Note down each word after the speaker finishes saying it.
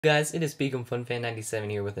Guys, it is SpeakingFunFan97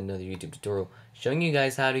 here with another YouTube tutorial showing you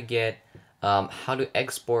guys how to get how to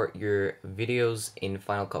export your videos in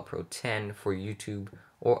Final Cut Pro 10 for YouTube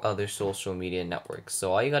or other social media networks.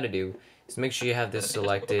 So all you gotta do is make sure you have this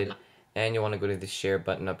selected, and you want to go to the share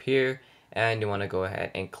button up here, and you want to go ahead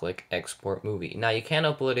and click export movie. Now you can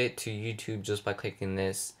upload it to YouTube just by clicking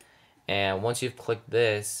this, and once you've clicked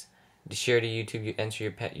this, to share to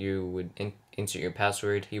YouTube, you would insert your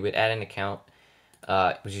password. You would add an account,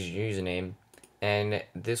 which is your username, and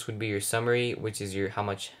this would be your summary, which is your how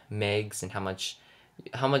much megs and how much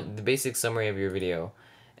the basic summary of your video.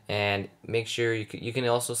 And make sure you can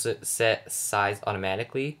also set size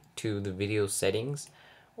automatically to the video settings,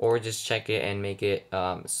 or just check it and make it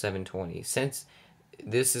 720. Since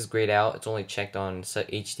this is grayed out, it's only checked on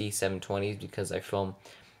HD 720s because I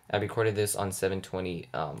recorded this on 720.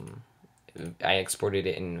 I exported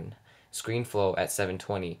it in ScreenFlow at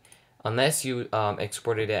 720. Unless you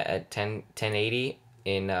exported it at 1080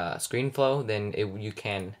 in ScreenFlow, then you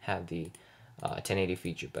can have the 1080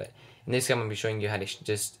 feature. But in this case, I'm going to be showing you how to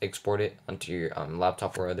just export it onto your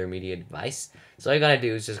laptop or other media device. So all you got to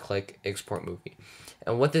do is just click Export Movie.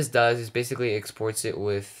 And what this does is basically exports it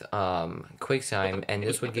with QuickTime, and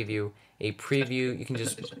this would give you a preview. You can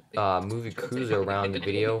just move your cursor around the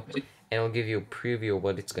video, and it'll give you a preview of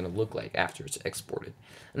what it's going to look like after it's exported.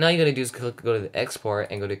 And all you got to do is go to the export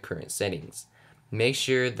and go to current settings. Make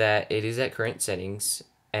sure that it is at current settings,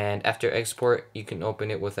 and after export you can open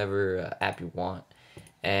it with whatever app you want.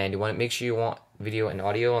 And you want to make sure you want video and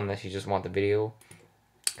audio, unless you just want the video.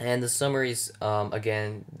 And the summaries,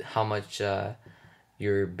 again, how much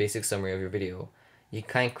your basic summary of your video. You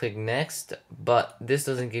kind of click next, but this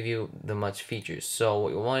doesn't give you the much features. So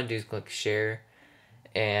what you want to do is click share,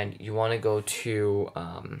 and you want to go to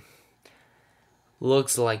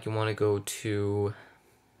looks like you want to go to,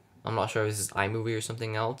 I'm not sure if this is iMovie or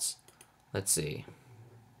something else. Let's see.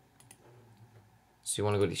 So you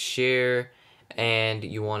want to go to share, and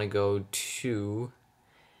you want to go to,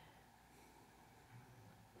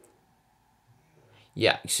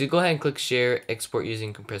 yeah, so go ahead and click share, export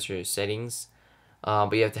using compressor settings,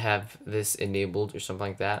 but you have to have this enabled or something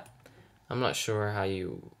like that. I'm not sure how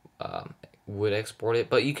you would export it,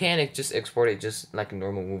 but you can just export it just like a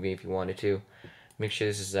normal movie if you wanted to. Make sure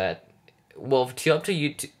this is at, well, to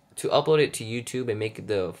upload it to YouTube and make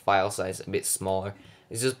the file size a bit smaller,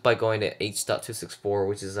 it's just by going to H.264,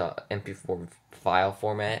 which is a MP4 file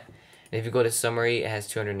format. And if you go to summary, it has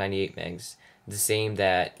 298 megs, the same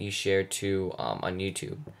that you share to on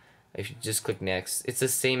YouTube. If you just click next, it's the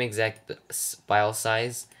same exact file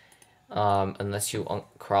size, unless you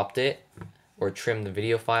cropped it or trimmed the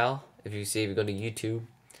video file. If you go to YouTube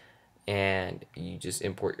and you just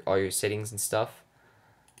import all your settings and stuff,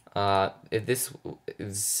 if this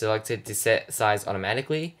is selected to set size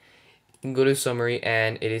automatically, you can go to summary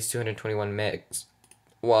and it is 221 megs,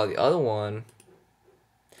 while the other one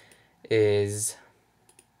is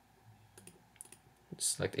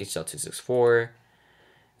select H.264.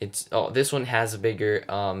 This one has a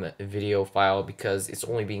bigger video file because it's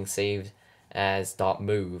only being saved as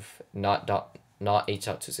 .move, not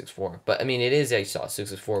H.264. But I mean, it is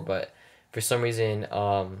H.264, but for some reason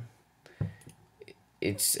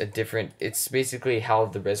it's basically how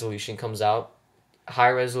the resolution comes out.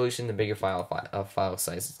 Higher resolution, the bigger file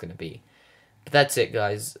size is gonna be. But that's it,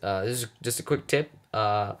 guys. This is just a quick tip,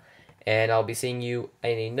 and I'll be seeing you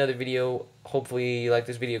in another video. Hopefully you like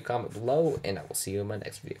this video, comment below, and I will see you in my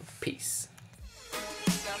next video. Peace.